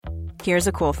Here's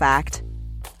a cool fact.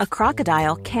 A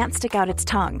crocodile can't stick out its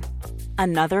tongue.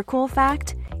 Another cool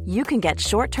fact, you can get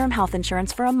short-term health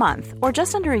insurance for a month or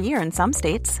just under a year in some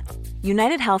states.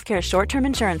 United Healthcare short-term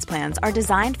insurance plans are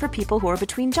designed for people who are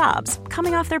between jobs,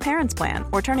 coming off their parents' plan,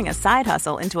 or turning a side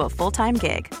hustle into a full-time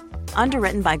gig.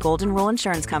 Underwritten by Golden Rule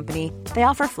Insurance Company, they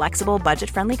offer flexible,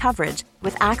 budget-friendly coverage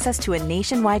with access to a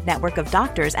nationwide network of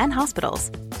doctors and hospitals.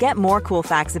 Get more cool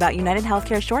facts about United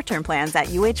Healthcare short-term plans at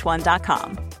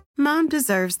uh1.com. Mom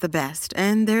deserves the best,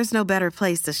 and there's no better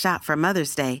place to shop for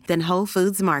Mother's Day than Whole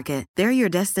Foods Market. They're your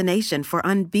destination for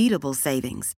unbeatable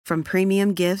savings, from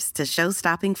premium gifts to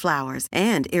show-stopping flowers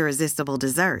and irresistible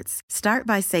desserts. Start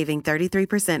by saving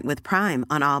 33% with Prime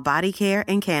on all body care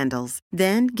and candles.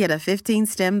 Then get a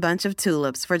 15-stem bunch of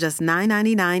tulips for just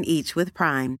 $9.99 each with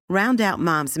Prime. Round out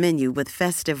Mom's menu with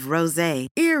festive rosé,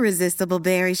 irresistible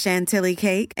berry chantilly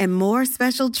cake, and more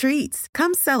special treats.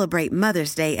 Come celebrate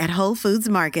Mother's Day at Whole Foods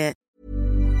Market.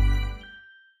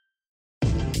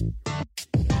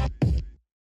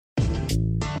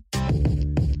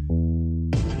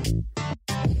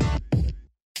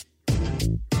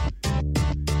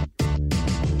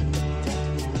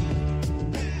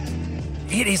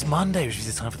 It is Monday, which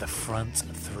is the time for the Front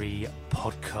Three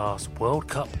Podcast World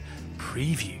Cup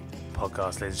Preview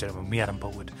Podcast, ladies and gentlemen. Me, Adam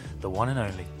Boltwood, the one and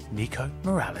only Nico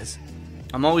Morales.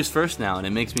 I'm always first now, and it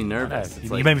makes me nervous. You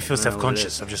made me feel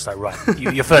self-conscious. I'm just like, right,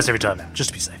 you're first every time now, just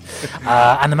to be safe.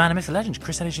 And the man, the myth, the legend,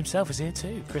 Chris Elledge himself is here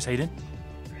too. Chris, how you doing?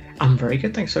 I'm very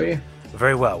good, thanks. How are you?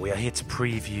 Very well. We are here to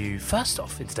preview, first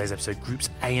off, in today's episode, Groups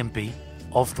A and B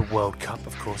of the World Cup,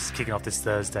 of course, kicking off this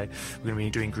Thursday. We're going to be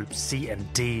doing Groups C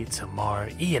and D tomorrow,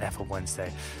 E and F on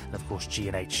Wednesday, and of course G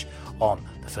and H on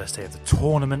the first day of the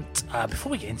tournament.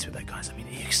 Before we get into it though, guys, I mean,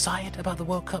 are you excited about the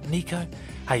World Cup? Nico,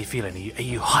 how are you feeling? Are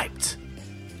you hyped?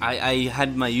 I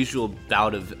had my usual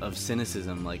bout of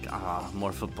cynicism, like,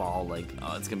 more football, like,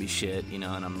 it's going to be shit, and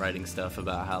I'm writing stuff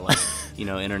about how, like,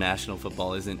 international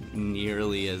football isn't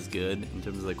nearly as good in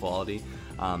terms of the quality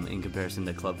in comparison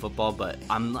to club football, but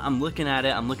I'm looking at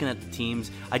it, I'm looking at the teams.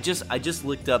 I just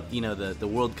looked up, the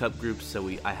World Cup groups, so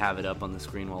I have it up on the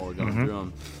screen while we're going through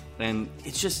them, and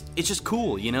it's just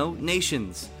cool,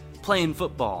 nations playing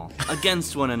football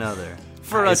against one another.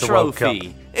 For a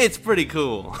trophy. It's pretty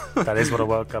cool. That is what a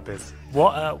World Cup is.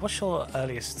 What's your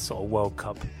earliest sort of World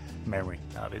Cup memory,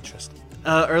 out of interest?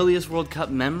 Earliest World Cup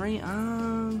memory?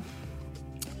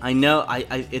 I know,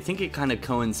 I think it kind of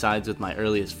coincides with my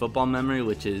earliest football memory,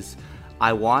 which is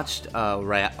I watched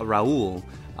Raúl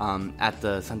at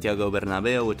the Santiago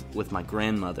Bernabeu with my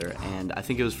grandmother, and I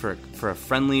think it was for a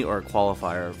friendly or a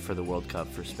qualifier for the World Cup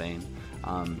for Spain.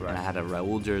 And I had a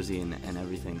Raúl jersey and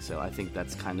everything, so I think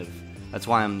that's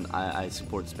why I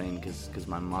support Spain, because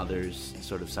my mother's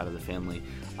sort of side of the family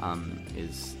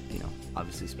is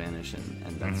obviously Spanish,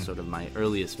 and that's sort of my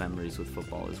earliest memories with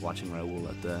football is watching Raúl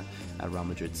at Real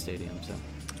Madrid Stadium. So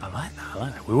I like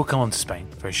that. We will come on to Spain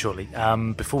very shortly.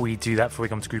 Before we do that, before we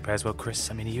come to Group A as well,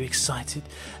 Chris, I mean, are you excited?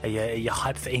 Are you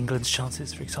hyped for England's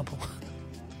chances, for example?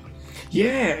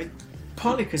 Yeah,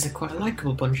 partly because they're quite a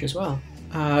likeable bunch as well.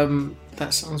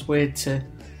 That sounds weird to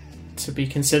be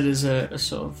considered as a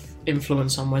sort of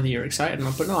influence on whether you're excited or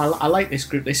not, but no, I like this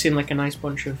group. They seem like a nice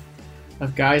bunch of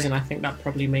guys, and I think that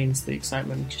probably means the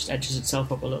excitement just edges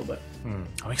itself up a little bit.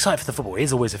 I'm excited for the football. It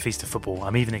is always a feast of football.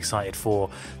 I'm even excited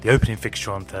for the opening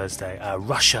fixture on Thursday,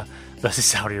 Russia versus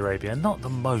Saudi Arabia. Not the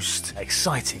most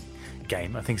exciting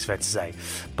game, I think it's fair to say,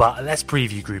 but let's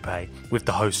preview Group A with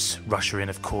the hosts, Russia in,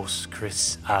 of course,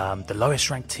 Chris, the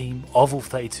lowest ranked team of all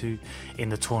 32 in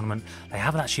the tournament. They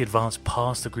haven't actually advanced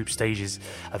past the group stages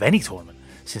of any tournament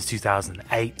since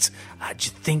 2008. Do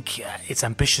you think it's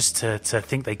ambitious to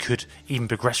think they could even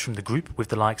progress from the group with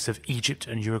the likes of Egypt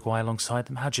and Uruguay alongside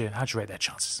them? How'd you rate their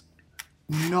chances?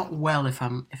 Not well, if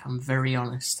I'm very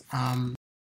honest.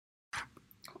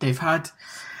 They've had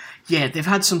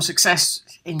some success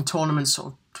in tournaments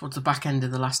sort of towards the back end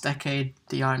of the last decade.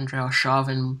 The Andrei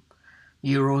Arshavin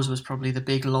Euros was probably the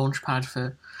big launch pad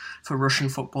for Russian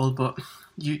football, but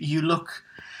you're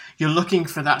looking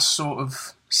for that sort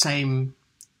of same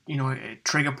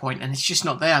trigger point, and it's just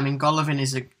not there. I mean, Golovin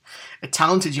is a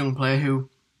talented young player who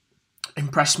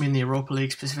impressed me in the Europa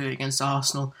League, specifically against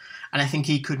Arsenal, and I think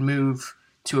he could move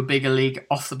to a bigger league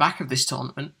off the back of this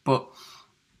tournament. But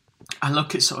I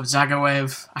look at sort of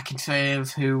Zagayev,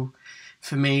 Akinfeev, who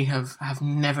for me have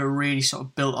never really sort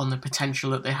of built on the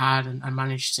potential that they had and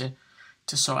managed to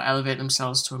sort of elevate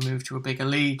themselves to a move to a bigger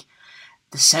league.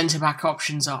 The centre-back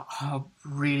options are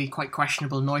really quite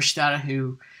questionable. Neustadt,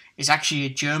 who is actually a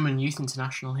German youth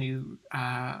international who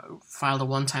filed a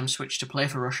one-time switch to play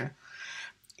for Russia.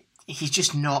 he's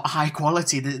just not high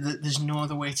quality. There's no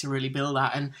other way to really build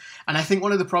that. And I think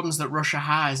one of the problems that Russia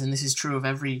has, and this is true of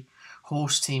every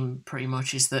host team pretty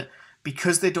much, is that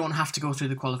because they don't have to go through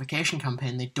the qualification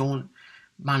campaign, they don't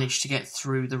manage to get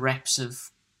through the reps of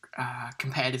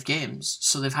competitive games.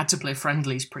 So they've had to play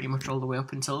friendlies pretty much all the way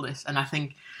up until this. And I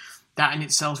think that in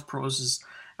itself poses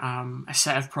a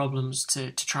set of problems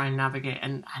to try and navigate.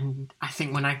 And I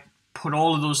think when I put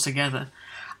all of those together,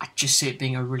 I just see it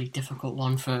being a really difficult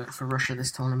one for Russia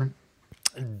this tournament.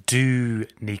 Do,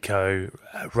 Nico,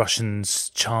 Russians'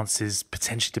 chances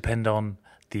potentially depend on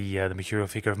the mercurial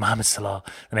figure of Mohamed Salah,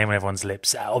 the name on everyone's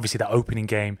lips? Obviously, that opening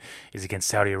game is against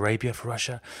Saudi Arabia for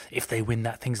Russia. If they win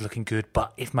that, things looking good.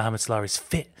 But if Mohamed Salah is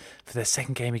fit for their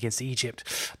second game against Egypt,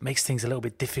 makes things a little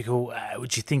bit difficult.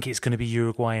 Would you think it's going to be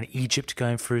Uruguay and Egypt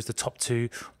going through as the top two?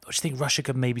 Or do you think Russia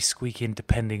could maybe squeak in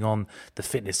depending on the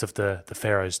fitness of the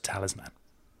Pharaoh's talisman?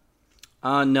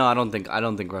 No, I don't think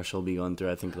Russia will be going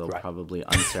through. I think they'll probably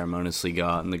unceremoniously go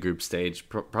out in the group stage.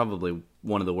 Probably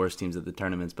one of the worst teams at the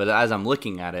tournaments. But as I'm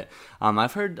looking at it,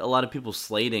 I've heard a lot of people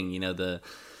slating,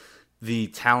 the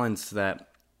talents that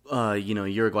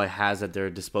Uruguay has at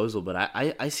their disposal. But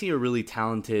I see a really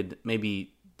talented,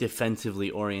 maybe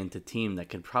defensively oriented team that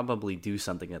could probably do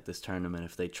something at this tournament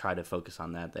if they try to focus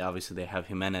on that. They have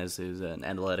Jimenez, who's an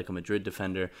Atletico Madrid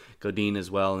defender, Godin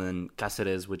as well, and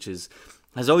Cáceres, which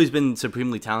has always been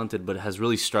supremely talented, but has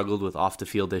really struggled with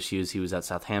off-the-field issues. He was at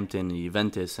Southampton and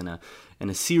Juventus and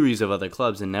a series of other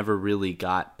clubs and never really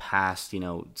got past,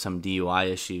 some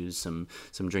DUI issues, some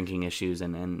drinking issues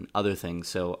and other things.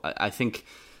 So I think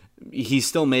he's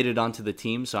still made it onto the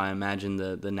team, so I imagine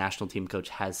the national team coach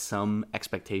has some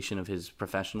expectation of his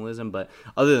professionalism. But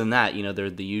other than that,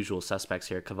 they're the usual suspects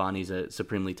here. Cavani's a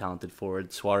supremely talented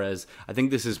forward. Suarez, I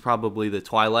think this is probably the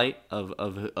twilight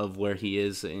of where he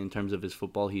is in terms of his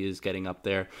football. He is getting up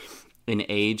there in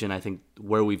age, and I think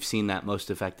where we've seen that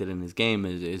most affected in his game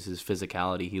is his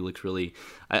physicality. He looks really...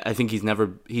 I think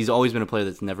he's always been a player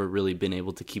that's never really been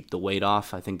able to keep the weight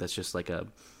off. I think that's just like a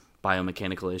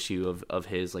biomechanical issue of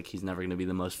his. Like, he's never going to be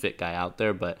the most fit guy out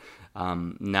there, but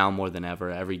now more than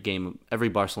ever, every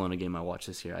Barcelona game I watched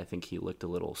this year, I think he looked a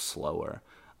little slower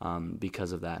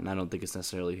because of that, and I don't think it's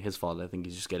necessarily his fault. I think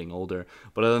he's just getting older.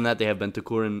 But other than that, they have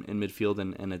Bentancur in midfield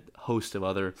and a host of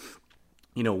other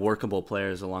workable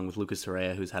players, along with Lucas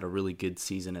Torreira, who's had a really good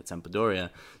season at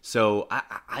Sampdoria. So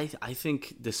I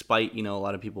think, despite a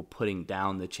lot of people putting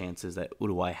down the chances that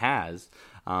Uruguay has,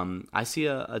 I see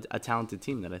a talented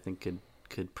team that I think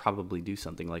could probably do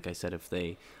something. Like I said, if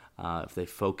they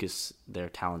focus their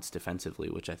talents defensively,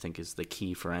 which I think is the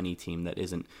key for any team that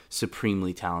isn't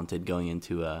supremely talented going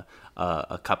into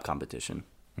a cup competition.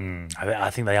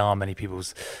 I think they are many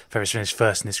people's favourites to finish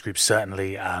first in this group,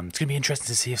 certainly. It's going to be interesting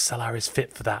to see if Salah is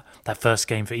fit for that first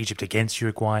game for Egypt against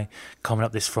Uruguay coming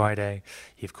up this Friday.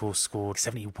 He, of course, scored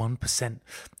 71%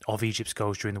 of Egypt's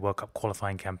goals during the World Cup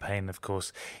qualifying campaign. Of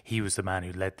course, he was the man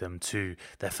who led them to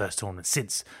their first tournament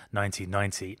since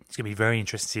 1990. It's going to be very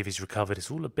interesting to see if he's recovered.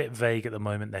 It's all a bit vague at the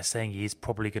moment. They're saying he is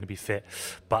probably going to be fit,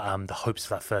 but the hopes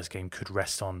for that first game could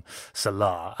rest on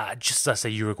Salah. Just as I say,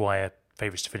 Uruguay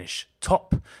favourites to finish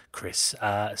top, Chris.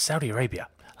 Saudi Arabia,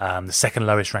 the second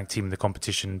lowest ranked team in the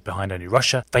competition behind only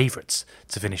Russia, favourites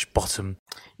to finish bottom.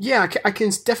 Yeah, I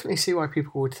can definitely see why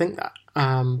people would think that,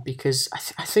 because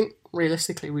I think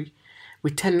realistically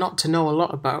we tend not to know a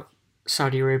lot about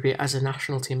Saudi Arabia as a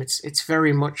national team. It's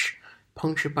very much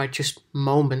punctured by just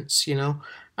moments, and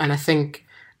I think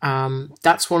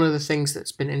that's one of the things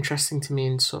that's been interesting to me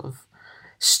in sort of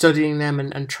studying them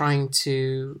and trying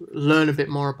to learn a bit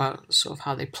more about sort of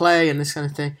how they play and this kind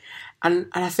of thing. And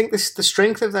I think the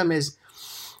strength of them is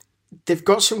they've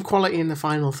got some quality in the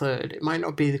final third. It might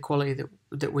not be the quality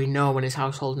that we know and is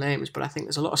household names, but I think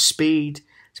there's a lot of speed,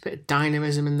 there's a bit of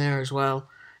dynamism in there as well.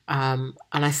 And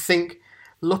I think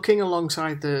looking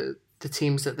alongside the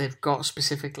teams that they've got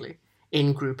specifically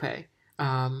in Group A,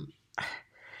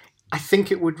 I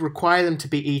think it would require them to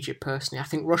beat Egypt personally. I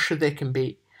think Russia they can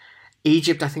beat.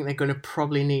 Egypt, I think they're going to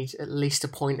probably need at least a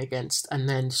point against and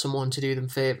then someone to do them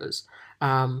favours.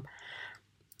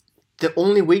 The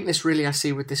only weakness really I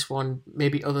see with this one,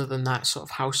 maybe other than that sort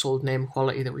of household name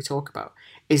quality that we talk about,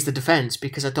 is the defence,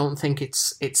 because I don't think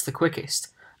it's the quickest.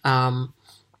 And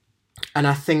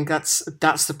I think that's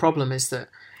the problem, is that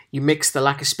you mix the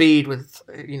lack of speed with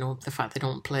the fact they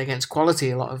don't play against quality,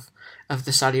 a lot of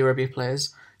the Saudi Arabia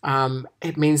players.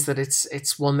 It means that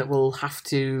it's one that will have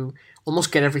to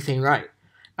almost get everything right.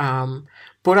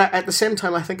 But at the same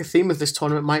time, I think a theme of this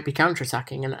tournament might be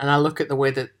counter-attacking. And I look at the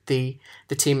way that the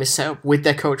team is set up with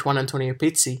their coach, Juan Antonio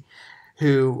Pizzi,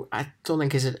 who I don't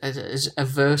think is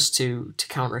averse to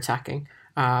counter-attacking.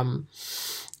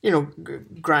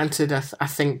 Granted, I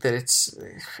think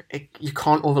that you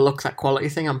can't overlook that quality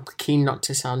thing. I'm keen not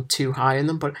to sound too high in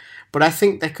them, but I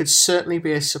think there could certainly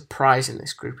be a surprise in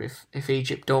this group if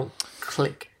Egypt don't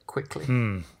click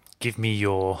quickly. Give me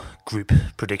your group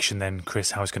prediction then,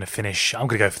 Chris, how it's going to finish. I'm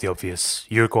going to go for the obvious.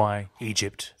 Uruguay,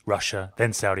 Egypt, Russia,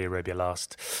 then Saudi Arabia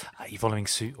last. Are you following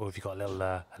suit, or have you got a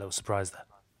little surprise there?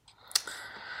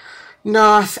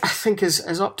 No, I think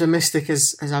as optimistic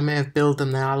as I may have billed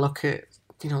them there, I look at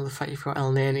the fact you've got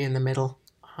El Neni in the middle.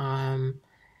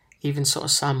 Even sort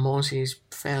of Sam Mosey is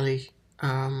fairly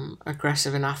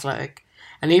aggressive and athletic.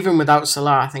 And even without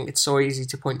Salah, I think it's so easy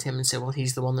to point to him and say, well,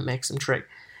 he's the one that makes them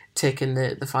taking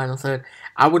the final third.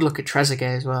 I would look at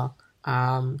Trezeguet as well.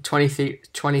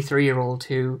 23-year-old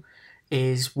who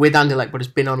is with Anderlecht but has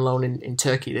been on loan in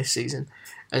Turkey this season,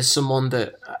 as someone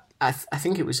that I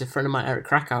think it was a friend of mine, Eric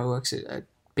Krakau, who works at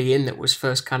beIN, that was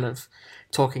first kind of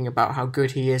talking about how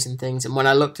good he is and things. And when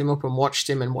I looked him up and watched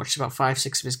about 5-6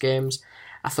 of his games,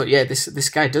 I thought, yeah, this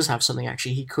guy does have something.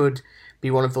 Actually, he could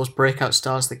be one of those breakout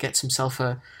stars that gets himself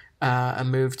a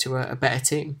move to a better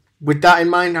team. With that in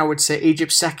mind, I would say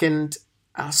Egypt second,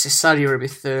 I'll say Saudi Arabia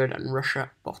third, and Russia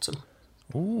bottom.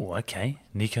 Ooh, okay.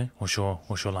 Nico, what's your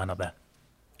lineup there?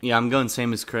 Yeah, I'm going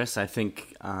same as Chris. I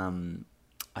think I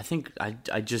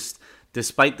just,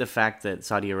 despite the fact that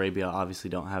Saudi Arabia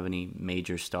obviously don't have any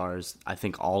major stars, I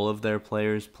think all of their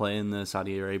players play in the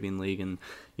Saudi Arabian League, and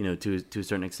to a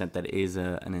certain extent that is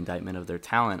an indictment of their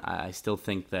talent. I still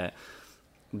think that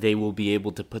they will be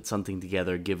able to put something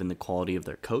together given the quality of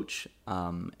their coach.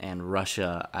 And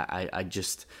Russia, I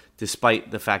just,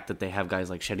 despite the fact that they have guys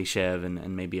like Cheryshev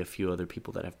and maybe a few other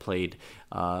people that have played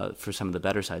for some of the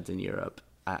better sides in Europe,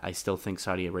 I still think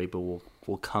Saudi Arabia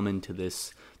will come into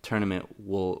this tournament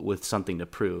with something to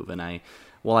prove. And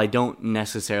while I don't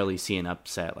necessarily see an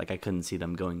upset, like I couldn't see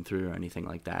them going through or anything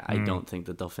like that, I don't think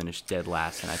that they'll finish dead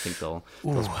last, and I think they'll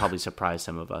probably surprise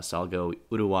some of us. I'll go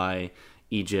Uruguay,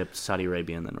 Egypt, Saudi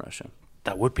Arabia, and then Russia.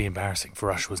 That would be embarrassing for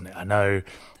Russia, wouldn't it? I know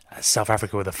South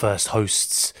Africa were the first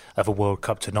hosts of a World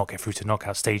Cup to not get through to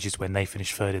knockout stages when they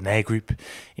finished third in their group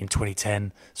in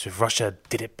 2010. So if Russia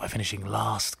did it by finishing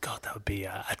last, God, that would be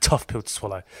a tough pill to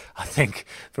swallow, I think,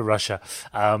 for Russia.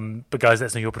 But guys, let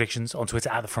us know your predictions on Twitter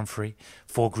at @TheFrontThree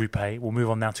for Group A. We'll move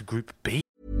on now to Group B.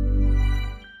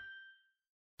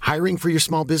 Hiring for your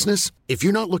small business? If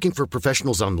you're not looking for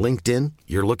professionals on LinkedIn,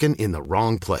 you're looking in the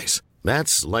wrong place.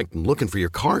 That's like looking for your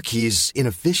car keys in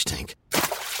a fish tank.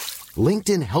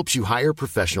 LinkedIn helps you hire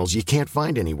professionals you can't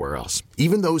find anywhere else,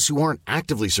 even those who aren't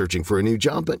actively searching for a new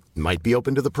job but might be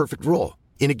open to the perfect role.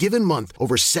 In a given month,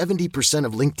 over 70%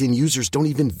 of LinkedIn users don't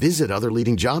even visit other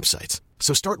leading job sites.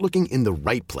 So start looking in the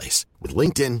right place. With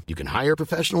LinkedIn, you can hire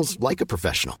professionals like a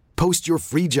professional. Post your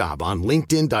free job on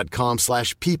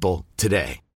linkedin.com/people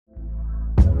today.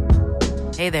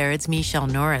 Hey there, it's Michelle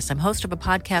Norris. I'm host of a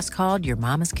podcast called Your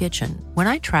Mama's Kitchen. When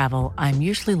I travel, I'm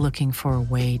usually looking for a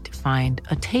way to find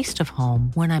a taste of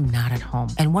home when I'm not at home.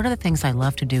 And one of the things I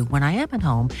love to do when I am at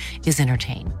home is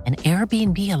entertain. And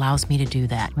Airbnb allows me to do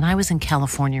that. When I was in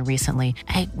California recently,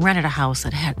 I rented a house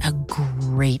that had a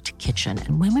great kitchen.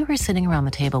 And when we were sitting around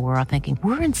the table, we were all thinking,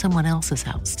 we're in someone else's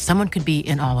house. Someone could be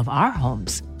in all of our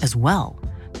homes as well.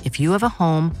 If you have a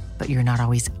home, but you're not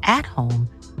always at home,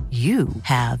 you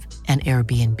have an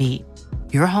Airbnb.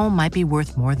 Your home might be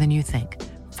worth more than you think.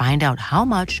 Find out how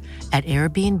much at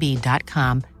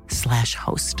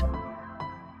airbnb.com/host.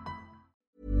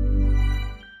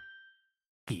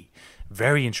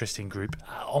 Very interesting group.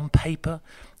 On paper,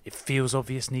 it feels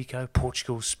obvious, Nico.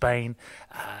 Portugal, Spain.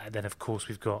 Then, of course,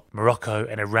 we've got Morocco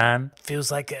and Iran.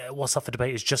 Feels like what's up for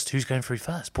debate is just who's going through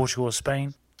first, Portugal or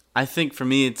Spain? I think for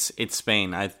me, it's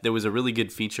Spain. There was a really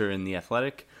good feature in The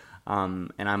Athletic.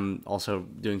 And I'm also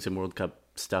doing some World Cup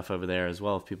stuff over there as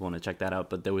well if people want to check that out.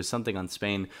 But there was something on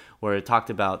Spain where it talked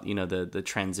about the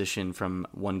transition from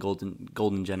one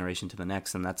golden generation to the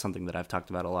next, and that's something that I've talked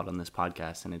about a lot on this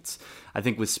podcast. And it's, I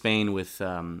think with Spain, with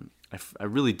I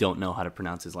really don't know how to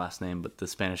pronounce his last name, but the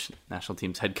Spanish national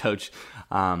team's head coach,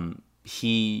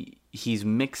 he's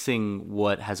mixing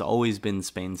what has always been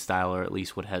Spain's style, or at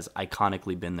least what has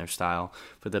iconically been their style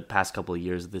for the past couple of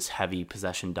years, this heavy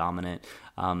possession dominant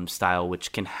style,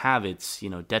 which can have its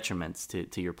detriments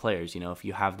to your players. If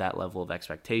you have that level of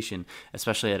expectation,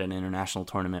 especially at an international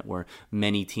tournament where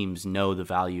many teams know the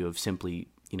value of simply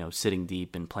sitting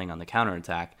deep and playing on the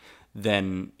counterattack,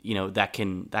 then that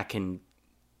can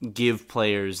give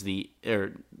players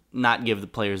not give the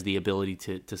players the ability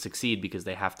to succeed, because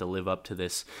they have to live up to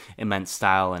this immense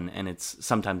style, and it's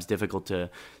sometimes difficult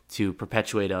to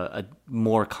perpetuate a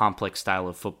more complex style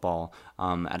of football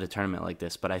at a tournament like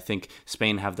this. But I think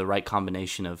Spain have the right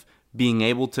combination of being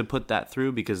able to put that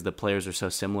through, because the players are so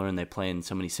similar and they play in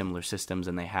so many similar systems,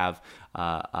 and they have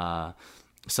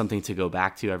something to go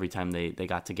back to every time they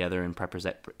got together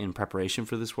in preparation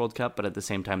for this World Cup. But at the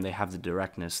same time, they have the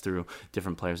directness through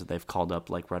different players that they've called up,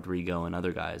 like Rodrigo and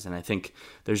other guys. And I think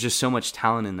there's just so much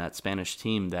talent in that Spanish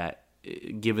team that,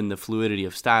 given the fluidity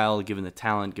of style, given the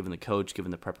talent, given the coach,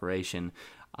 given the preparation,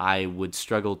 I would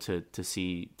struggle to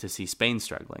see Spain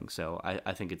struggling. So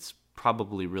I think it's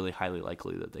probably really highly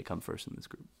likely that they come first in this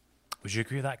group. Would you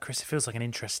agree with that, Chris? It feels like an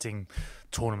interesting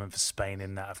tournament for Spain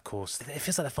in that, of course, it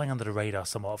feels like they're flying under the radar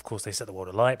somewhat. Of course, they set the world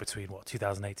alight between,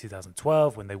 2008,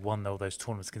 2012, when they won all those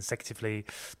tournaments consecutively.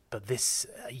 But this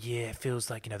year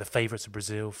feels like, the favourites of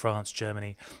Brazil, France,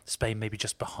 Germany, Spain maybe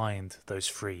just behind those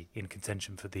three in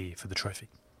contention for the trophy.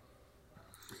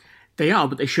 They are,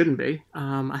 but they shouldn't be.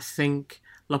 I think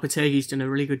Lopetegui's done a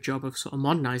really good job of sort of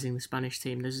modernising the Spanish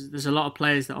team. There's a lot of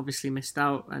players that obviously missed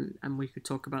out, and we could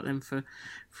talk about them for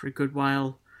a good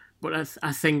while. But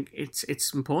I think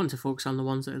it's important to focus on the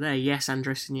ones that are there. Yes,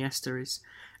 Andres Iniesta is,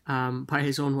 by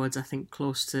his own words, I think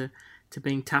close to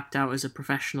being tapped out as a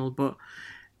professional. But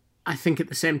I think at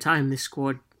the same time, this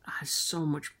squad has so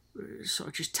much sort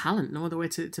of just talent, no other way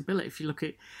to bill it. If you look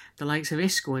at the likes of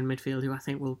Isco in midfield, who I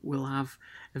think will have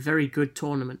a very good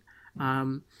tournament.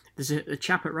 There's a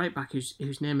chap at right back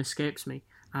whose name escapes me,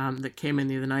 that came in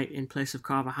the other night in place of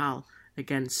Carvajal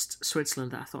against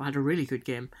Switzerland, that I thought had a really good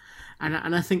game.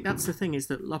 And I think that's the thing, is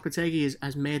that Lopetegui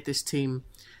has made this team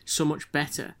so much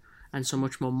better and so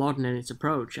much more modern in its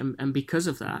approach. And because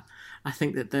of that, I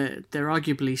think that they're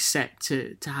arguably set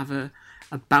to have a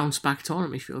bounce back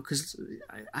tournament, if you will, because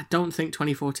I don't think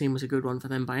 2014 was a good one for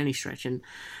them by any stretch. And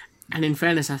in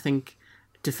fairness, I think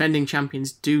defending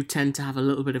champions do tend to have a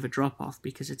little bit of a drop-off,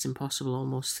 because it's impossible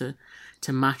almost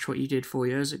to match what you did 4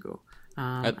 years ago.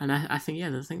 And I think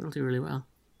they'll do really well.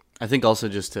 I think also,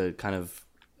 just to kind of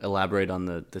elaborate on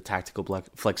the tactical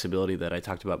flexibility that I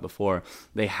talked about before,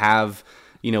 they have,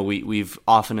 we've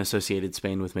often associated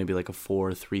Spain with maybe like a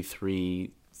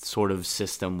 4-3-3 sort of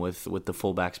system with the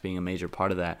fullbacks being a major part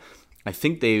of that. I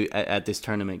think they, at this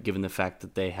tournament, given the fact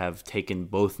that they have taken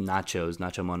both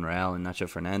Nacho Monreal and Nacho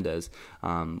Fernandez,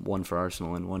 one for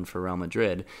Arsenal and one for Real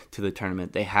Madrid, to the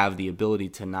tournament, they have the ability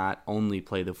to not only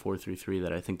play the 4-3-3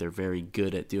 that I think they're very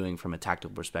good at doing from a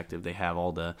tactical perspective. They have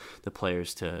all the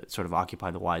players to sort of occupy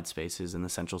the wide spaces and the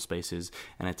central spaces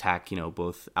and attack,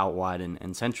 both out wide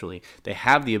and centrally. They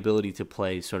have the ability to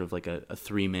play sort of like a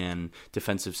three-man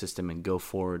defensive system and go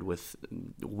forward with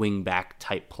wing-back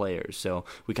type players. So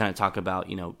we kind of talk about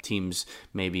teams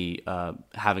maybe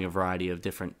having a variety of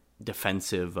different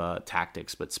defensive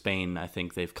tactics, but Spain, I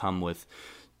think they've come with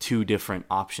two different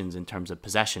options in terms of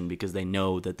possession, because they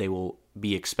know that they will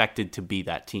be expected to be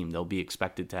that team. They'll be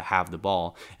expected to have the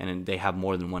ball, and they have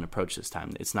more than one approach this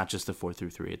time. It's not just the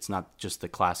 4-3-3. It's not just the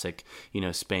classic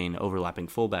Spain overlapping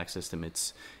fullback system.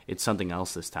 It's something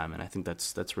else this time, and I think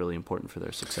that's really important for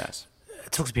their success.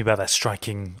 Talk to me about their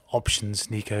striking options,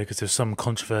 Nico, because there's some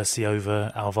controversy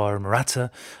over Alvaro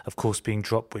Morata, of course, being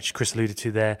dropped, which Chris alluded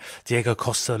to there. Diego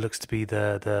Costa looks to be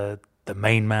the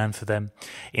main man for them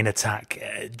in attack.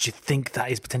 Do you think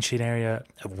that is potentially an area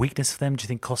of weakness for them? Do you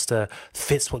think Costa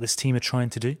fits what this team are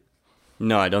trying to do?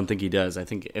 No, I don't think he does. I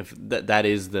think if that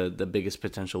is the biggest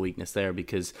potential weakness there,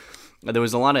 because there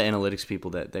was a lot of analytics people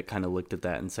that kind of looked at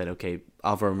that and said, okay,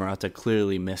 Alvaro Morata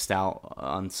clearly missed out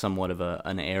on somewhat of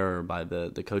an error by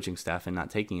the coaching staff in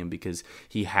not taking him, because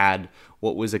he had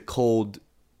what was a cold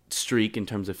streak in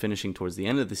terms of finishing towards the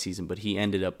end of the season, but he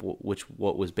ended up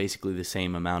what was basically the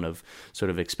same amount of sort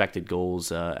of expected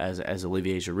goals as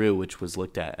Olivier Giroud, which was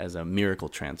looked at as a miracle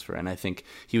transfer. And I think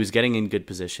he was getting in good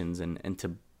positions, and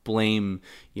to blame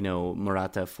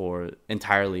Morata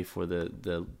entirely for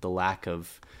the lack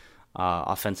of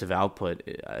offensive output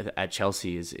at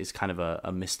Chelsea is kind of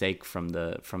a mistake from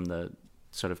the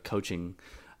sort of coaching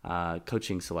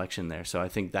selection there. So I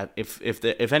think that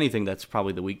if anything, that's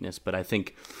probably the weakness. But I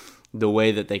think the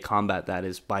way that they combat that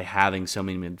is by having so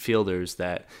many midfielders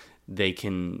that they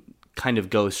can kind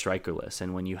of go strikerless.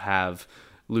 And when you have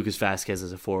Lucas Vazquez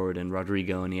as a forward and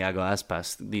Rodrigo and Iago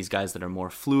Aspas, these guys that are more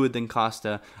fluid than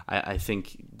Costa, I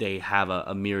think they have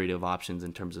a myriad of options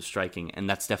in terms of striking, and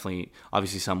that's definitely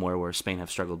obviously somewhere where Spain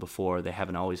have struggled before. They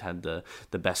haven't always had the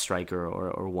best striker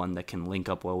or one that can link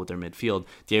up well with their midfield.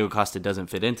 Diego Costa doesn't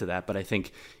fit into that, but I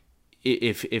think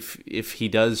if he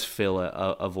does fill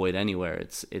a void anywhere,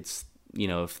 it's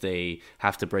if they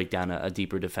have to break down a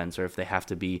deeper defense, or if they have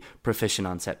to be proficient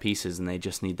on set pieces and they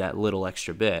just need that little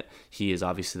extra bit, he is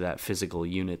obviously that physical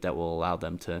unit that will allow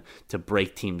them to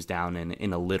break teams down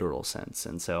in a literal sense.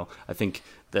 And so I think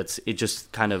it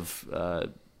just kind of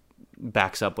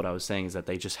backs up what I was saying, is that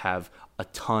they just have a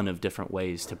ton of different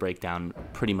ways to break down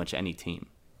pretty much any team.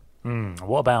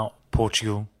 What about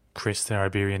Portugal? Chris, their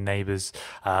Iberian neighbours,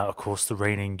 of course, the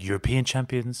reigning European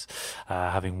champions,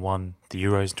 having won the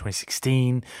Euros in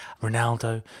 2016.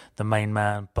 Ronaldo, the main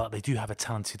man, but they do have a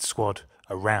talented squad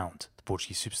around the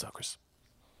Portuguese superstar, Chris.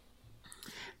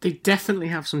 They definitely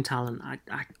have some talent.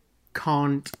 I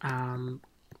can't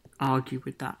argue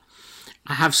with that.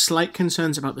 I have slight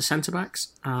concerns about the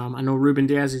centre-backs. I know Ruben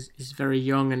Diaz is very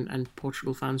young, and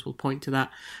Portugal fans will point to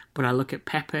that. But I look at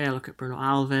Pepe, I look at Bruno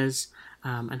Alves,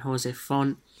 and Jose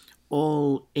Font,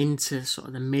 all into sort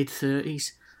of the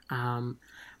mid-30s.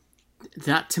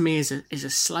 That to me is a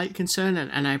slight concern,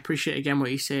 and I appreciate again what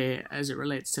you say as it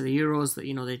relates to the Euros, that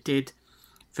they did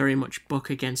very much buck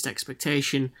against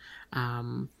expectation,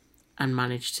 and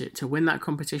managed to win that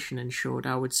competition, and showed,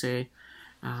 I would say,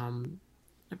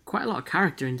 quite a lot of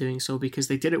character in doing so, because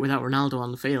they did it without Ronaldo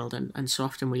on the field, and so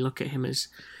often we look at him as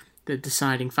the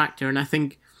deciding factor. And I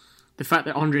think the fact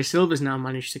that Andre Silva's now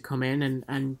managed to come in,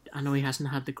 and I know he hasn't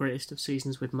had the greatest of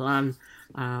seasons with Milan,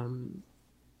 and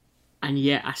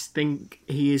yet I think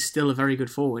he is still a very good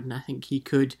forward, and I think he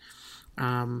could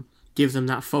give them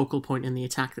that focal point in the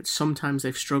attack that sometimes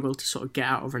they've struggled to sort of get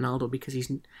out of Ronaldo, because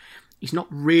he's not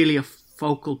really a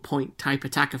focal point type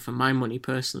attacker for my money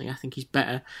personally. I think he's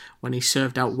better when he's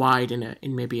served out wide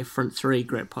in maybe a front three,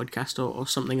 great podcast, or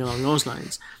something along those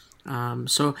lines.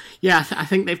 So yeah, I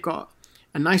think they've got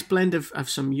a nice blend of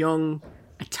some young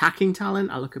attacking talent.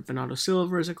 I look at Bernardo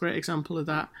Silva as a great example of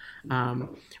that.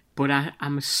 But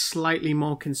I'm slightly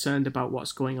more concerned about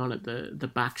what's going on at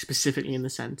the back, specifically in the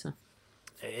centre.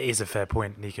 It is a fair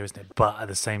point, Nico, isn't it? But at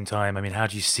the same time, I mean, how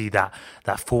do you see that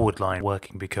forward line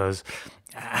working? Because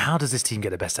how does this team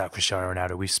get the best out of Cristiano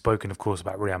Ronaldo? We've spoken, of course,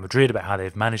 about Real Madrid, about how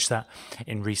they've managed that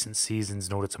in recent seasons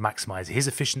in order to maximise his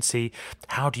efficiency.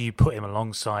 How do you put him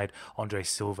alongside Andre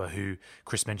Silva, who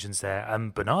Chris mentions there,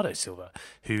 and Bernardo Silva,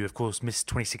 who, of course, missed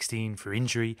 2016 for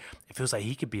injury? It feels like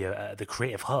he could be the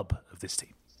creative hub of this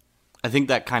team. I think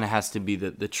that kind of has to be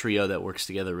the trio that works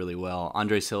together really well.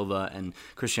 Andre Silva and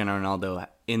Cristiano Ronaldo,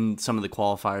 in some of the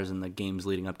qualifiers and the games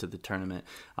leading up to the tournament,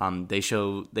 they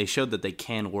showed that they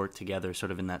can work together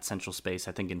sort of in that central space,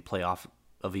 I think, and play off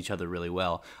of each other really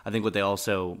well. I think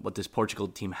what this Portugal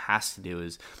team has to do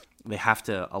is they have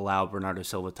to allow Bernardo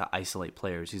Silva to isolate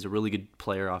players. He's a really good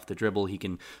player off the dribble. He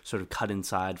can sort of cut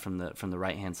inside from the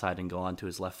right-hand side and go onto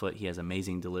his left foot. He has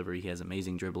amazing delivery. He has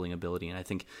amazing dribbling ability, and I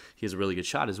think he has a really good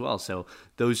shot as well. So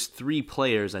those three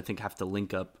players, I think, have to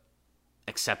link up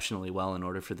exceptionally well in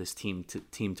order for this team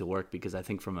to work, because I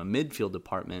think from a midfield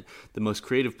department, the most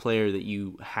creative player that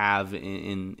you have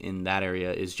in that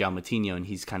area is João Moutinho, and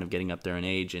he's kind of getting up there in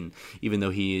age. And even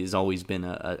though he has always been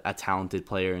a talented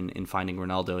player in finding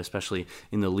Ronaldo, especially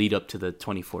in the lead up to the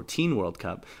 2014 World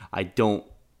Cup, I don't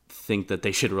think that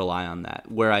they should rely on that.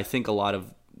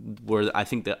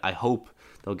 I hope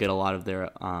they'll get a lot of their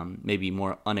maybe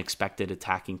more unexpected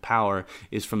attacking power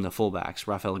is from the fullbacks.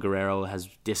 Rafael Guerreiro has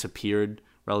disappeared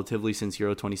relatively since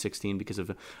Euro 2016 because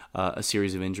of a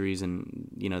series of injuries, and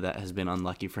that has been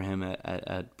unlucky for him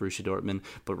at Borussia Dortmund.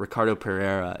 But Ricardo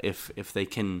Pereira, if they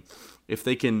can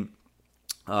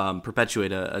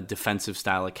perpetuate a defensive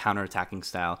style, a counter-attacking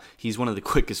style, he's one of the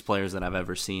quickest players that I've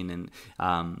ever seen, and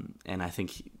I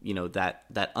think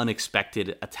that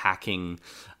unexpected attacking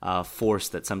force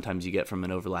that sometimes you get from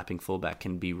an overlapping fullback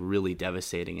can be really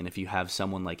devastating. And if you have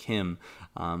someone like him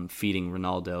feeding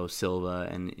Ronaldo, Silva,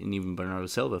 and even Bernardo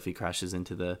Silva, if he crashes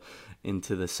into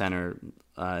the center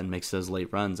and makes those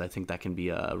late runs, I think that can be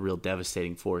a real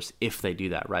devastating force if they do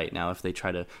that right. Now, if they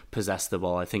try to possess the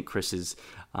ball, I think Chris's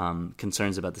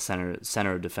concerns about the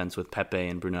center of defense with Pepe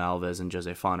and Bruno Alves and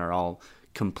Jose Font are all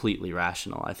completely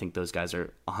rational. I think those guys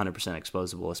are 100%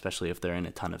 exposable, especially if they're in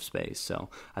a ton of space. So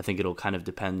I think it'll kind of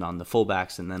depend on the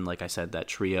fullbacks, and then, like I said, that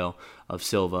trio of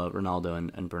Silva, Ronaldo,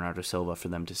 and Bernardo Silva for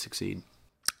them to succeed.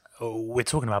 We're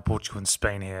talking about Portugal and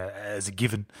Spain here as a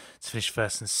given to finish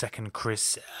first and second.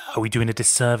 Chris, are we doing a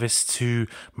disservice to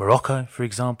Morocco, for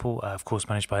example? Of course,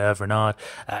 managed by Hervé Renard,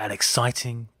 an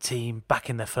exciting team back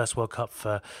in their first World Cup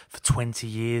for 20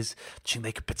 years. Do you think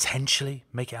they could potentially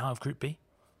make it out of Group B?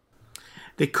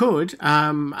 They could.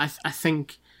 I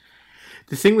think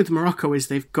the thing with Morocco is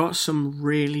they've got some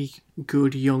really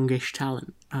good youngish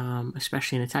talent,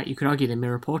 especially in attack. You could argue they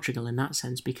mirror Portugal in that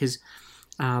sense, because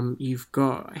You've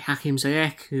got Hakim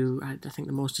Ziyech, who had, I think,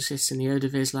 the most assists in the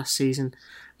Eredivisie last season.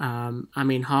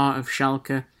 Amin Hart of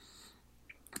Schalke.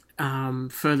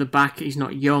 Further back, he's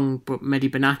not young, but Mehdi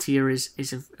Benatia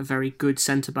is a very good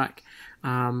centre-back.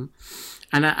 And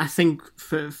I think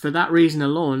for that reason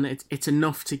alone, it's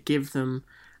enough to give them,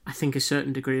 I think, a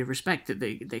certain degree of respect that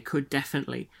they could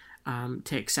definitely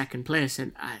take second place.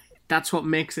 And that's what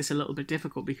makes this a little bit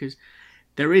difficult, because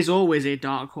there is always a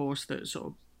dark horse that sort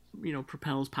of,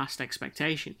 propels past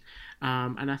expectation.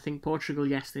 And I think Portugal,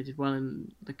 yes, they did well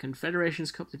in the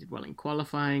Confederations Cup, they did well in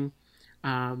qualifying.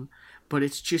 But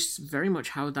it's just very much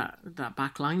how that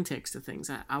back line takes to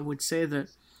things. I would say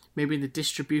that maybe the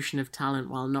distribution of talent,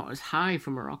 while not as high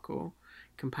for Morocco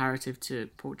comparative to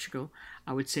Portugal,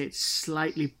 I would say it's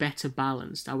slightly better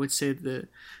balanced. I would say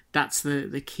that's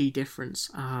the key difference.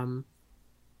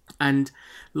 And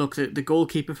look, the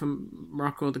goalkeeper from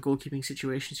Morocco, the goalkeeping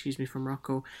situation, from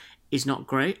Morocco is not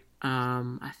great.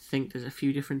 I think there's a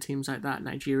few different teams like that.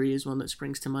 Nigeria is one that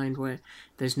springs to mind, where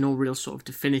there's no real sort of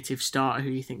definitive starter who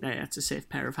you think that's a safe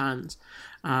pair of hands.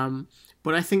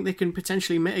 But I think they can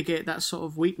potentially mitigate that sort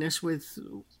of weakness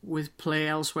with play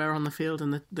elsewhere on the field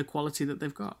and the quality that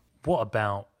they've got. What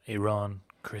about Iran,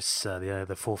 Chris,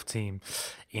 the fourth team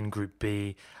in Group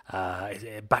B,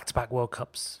 back-to-back World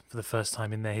Cups for the first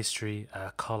time in their history.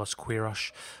 Carlos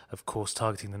Queiroz, of course,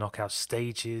 targeting the knockout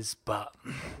stages, but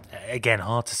again,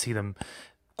 hard to see them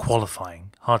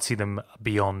qualifying, hard to see them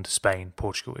beyond Spain,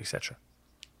 Portugal, etc.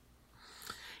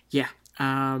 Yeah,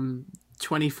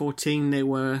 2014 they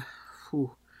were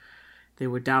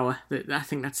dour. I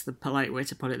think that's the polite way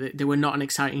to put it. They were not an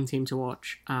exciting team to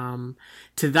watch. To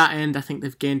that end, I think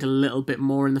they've gained a little bit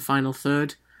more in the final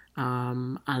third.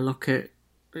 I look at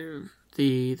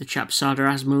the chap Sardar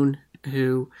Azmoun,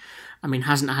 who,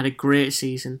 hasn't had a great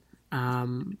season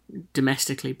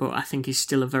domestically, but I think he's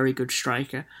still a very good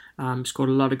striker. Scored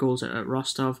a lot of goals at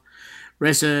Rostov.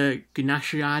 Reza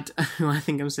Gunashad, who I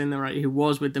think I'm saying that right, who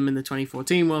was with them in the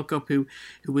 2014 World Cup, who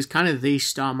was kind of the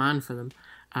star man for them.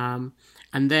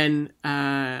 And then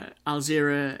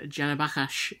Alzira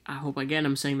Janabakash, I hope again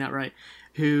I'm saying that right,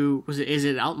 who was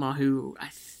it Alkmaar, who I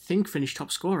think finished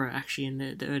top scorer actually in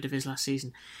the Eredivisie last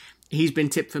season. He's been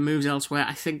tipped for moves elsewhere.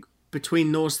 I think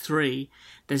between those three,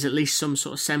 there's at least some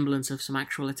sort of semblance of some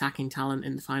actual attacking talent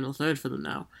in the final third for them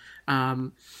now.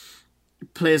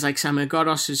 Players like Samir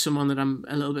Ghoddos is someone that I'm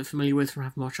a little bit familiar with from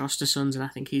having watched Ostersunds, and I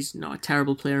think he's not a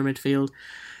terrible player in midfield.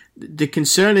 The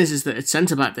concern is that at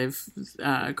centre-back they've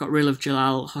got rid of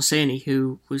Jalal Hosseini,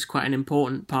 who was quite an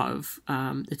important part of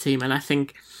the team. And I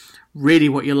think really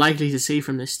what you're likely to see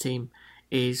from this team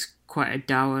is quite a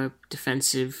dour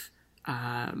defensive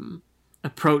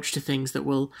approach to things that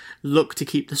will look to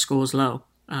keep the scores low.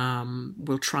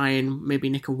 We'll try and maybe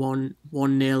nick a 1-0 or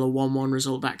 1-1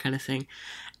 result, that kind of thing.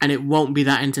 And it won't be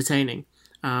that entertaining.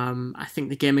 I think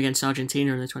the game against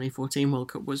Argentina in the 2014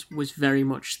 World Cup was very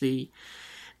much the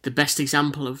best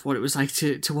example of what it was like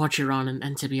to watch Iran,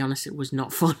 and to be honest, it was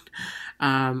not fun.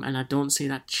 And I don't see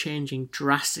that changing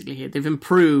drastically here. They've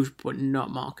improved, but not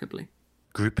markedly.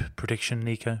 Group prediction,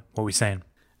 Nico? What are we saying?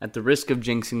 At the risk of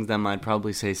jinxing them, I'd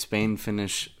probably say Spain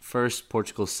finish first,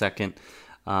 Portugal second.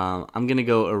 I'm going to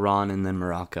go Iran and then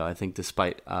Morocco. I think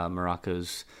despite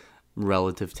Morocco's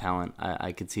relative talent,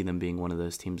 I could see them being one of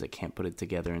those teams that can't put it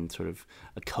together in sort of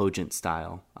a cogent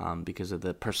style because of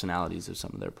the personalities of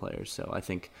some of their players. So I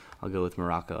think I'll go with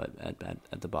Morocco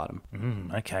at the bottom.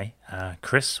 Okay.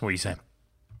 Chris, what are you saying?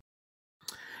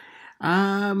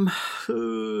 I'm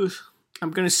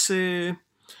going to say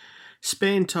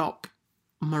Spain top,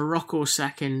 Morocco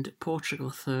second,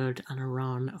 Portugal third, and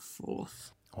Iran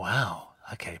fourth. Wow.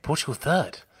 Okay, Portugal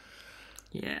third.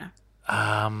 Yeah.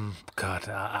 God,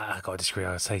 I got to disagree.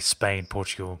 I would say Spain,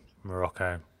 Portugal,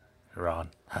 Morocco, Iran.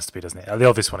 Has to be, doesn't it? The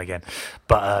obvious one again.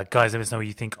 But guys, let us know what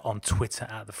you think on Twitter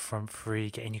at The Front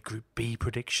Three. Get in your Group B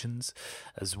predictions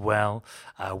as well.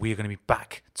 We are going to be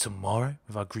back tomorrow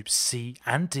with our Group C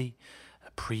and D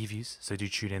previews, so do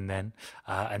tune in then.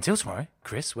 Until tomorrow,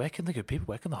 Chris, where can the good people,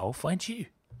 where can the whole find you?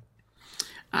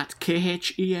 At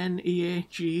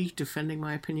KHENEAG, defending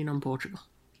my opinion on Portugal.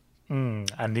 And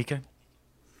Nico?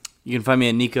 You can find me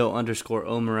at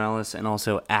Nico_O Morales and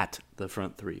also at The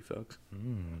Front Three, folks.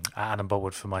 Adam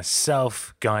Boltwood for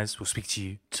myself. Guys, we'll speak to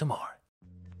you tomorrow.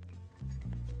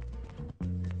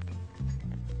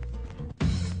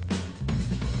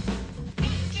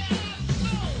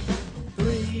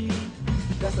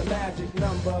 That's a magic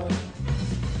number.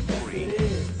 Yes, it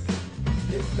is.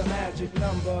 It's the magic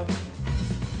number.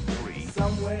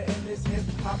 Somewhere in this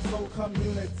hip-hop soul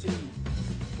community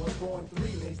was born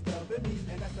 3 mixed up in me,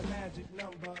 and that's the magic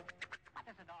number. What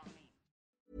does it all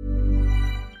mean?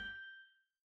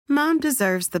 Mom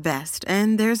deserves the best,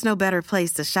 and there's no better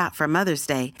place to shop for Mother's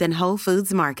Day than Whole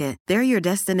Foods Market. They're your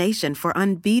destination for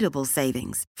unbeatable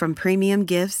savings, from premium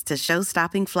gifts to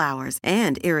show-stopping flowers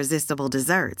and irresistible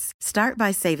desserts. Start by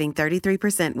saving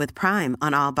 33% with Prime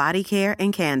on all body care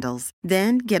and candles.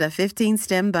 Then get a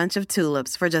 15-stem bunch of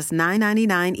tulips for just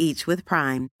 $9.99 each with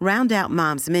Prime. Round out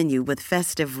Mom's menu with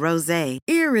festive rosé,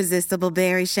 irresistible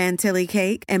berry chantilly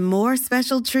cake, and more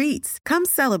special treats. Come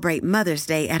celebrate Mother's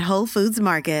Day at Whole Foods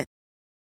Market.